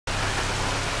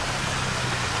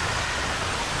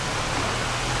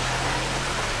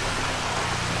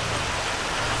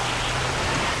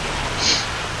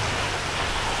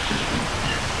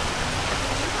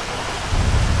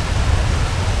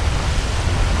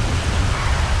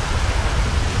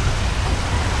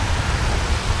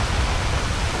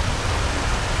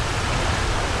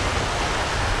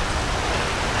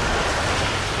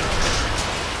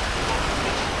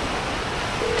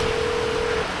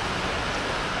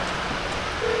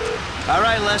All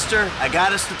right, Lester. I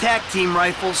got us the tac team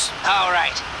rifles. All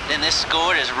right. Then this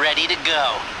squad is ready to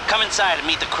go. Come inside and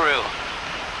meet the crew.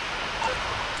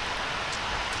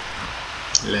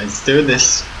 Let's do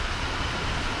this.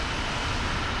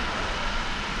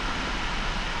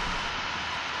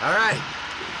 All right.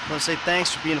 I want to say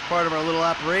thanks for being a part of our little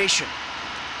operation.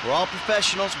 We're all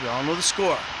professionals. We all know the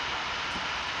score.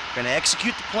 We're going to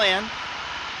execute the plan.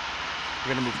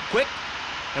 We're going to move quick,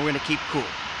 and we're going to keep cool.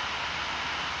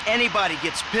 Anybody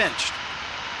gets pinched.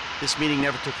 This meeting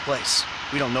never took place.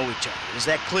 We don't know each other. Is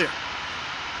that clear?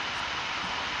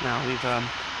 Now, we've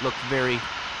looked very,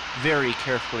 very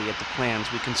carefully at the plans.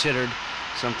 We considered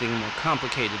something more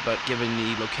complicated, but given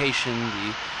the location,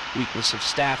 the weakness of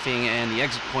staffing, and the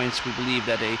exit points, we believe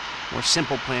that a more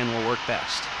simple plan will work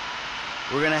best.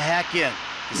 We're gonna hack in,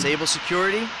 disable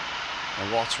security,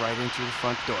 and waltz right in through the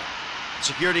front door.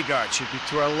 Security guard should be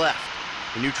to our left.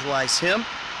 We neutralize him.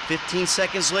 15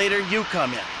 seconds later, you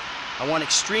come in. I want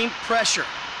extreme pressure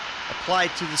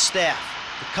applied to the staff.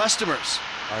 The customers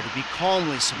are to be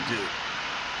calmly subdued.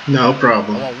 No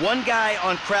problem. I want one guy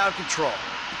on crowd control,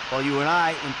 while you and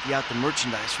I empty out the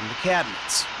merchandise from the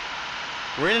cabinets.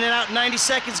 We're in and out in 90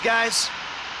 seconds, guys.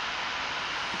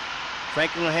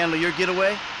 Franklin will handle your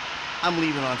getaway. I'm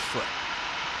leaving on foot.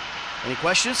 Any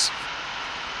questions?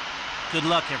 Good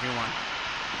luck, everyone.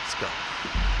 Let's go.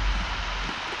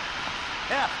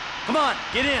 Yeah, come on,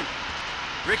 get in.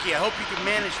 Ricky, I hope you can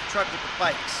manage the truck with the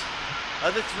bikes.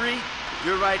 Other three,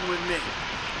 you're riding with me.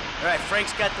 All right,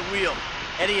 Frank's got the wheel.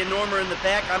 Eddie and Norma are in the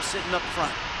back. I'm sitting up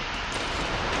front.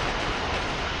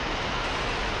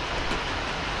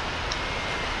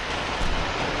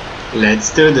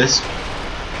 Let's do this.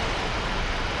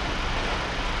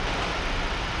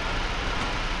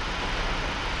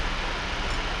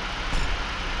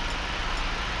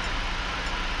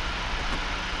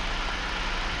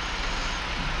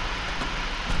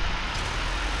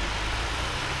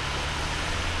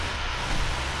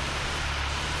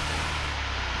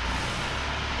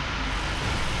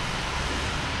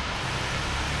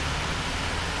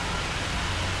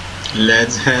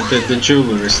 Let's head to the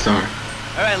jewelry store.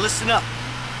 All right, listen up.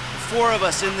 The four of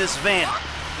us in this van.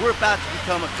 We're about to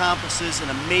become accomplices in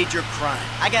a major crime.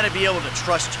 I gotta be able to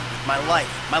trust you with my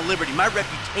life, my liberty, my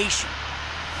reputation.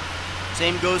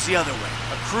 Same goes the other way.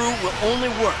 A crew will only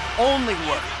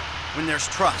work when there's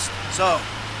trust. So,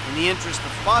 in the interest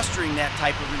of fostering that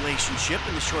type of relationship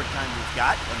in the short time we've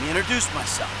got, let me introduce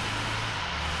myself.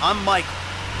 I'm Michael.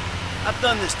 I've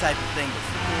done this type of thing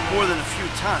before, more than a few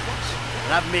times.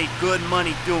 And I've made good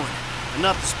money doing it.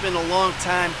 Enough to spend a long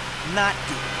time not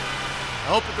doing it.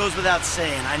 I hope it goes without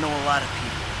saying, I know a lot of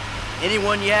people.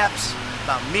 Anyone yaps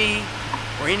about me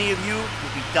or any of you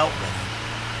will be dealt with.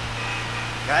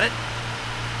 Got it?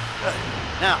 Good.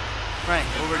 Now, Frank,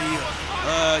 over to you.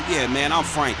 Yeah, man, I'm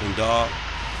Franklin, dawg.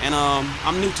 And,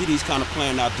 I'm new to these kind of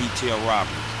planned out detail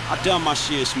robberies. I've done my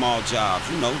share of small jobs,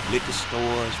 you know, liquor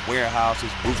stores, warehouses,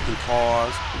 boosting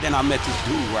cars. And then I met this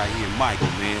dude right here, Michael,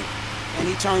 man. And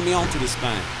he turned me on to this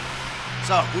thing.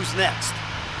 So, who's next?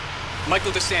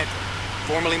 Michael DeSanto,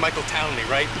 formerly Michael Townley,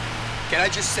 right? Can I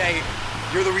just say,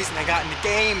 you're the reason I got in the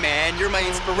game, man. You're my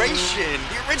inspiration,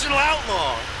 the original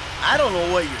outlaw. I don't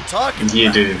know what you're talking about.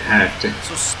 You didn't have to.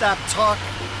 So stop talking.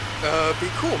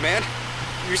 Be cool, man.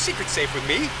 Your secret's safe with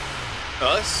me.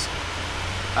 Us.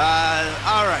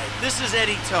 All right. This is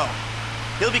Eddie Toe.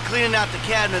 He'll be cleaning out the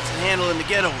cabinets and handling the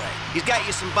getaway. He's got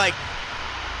you some bike.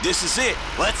 This is it.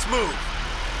 Let's move.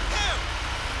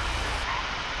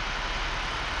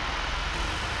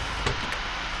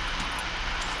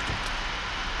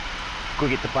 Go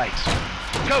get the bikes.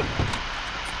 Go!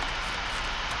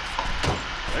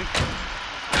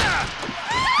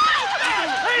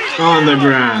 On the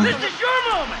ground. This is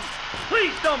your moment!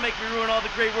 Please don't make me ruin all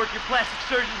the great work your plastic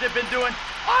surgeons have been doing.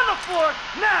 On the floor,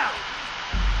 now!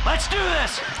 Let's do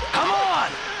this! Come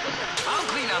on! I'll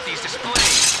clean out these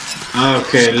displays.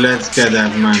 Okay, let's get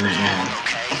that money in.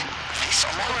 Okay.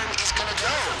 Somewhere he's gonna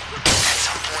go. At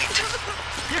some point.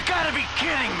 You gotta be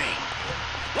kidding me!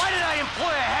 Why did I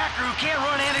employ a hacker who can't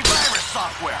run antivirus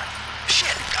software?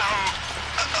 Shit,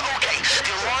 okay,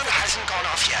 the alarm hasn't gone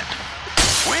off yet.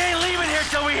 We ain't leaving here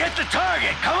till we hit the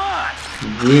target, come on!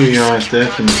 We are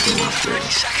definitely not 30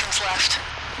 seconds.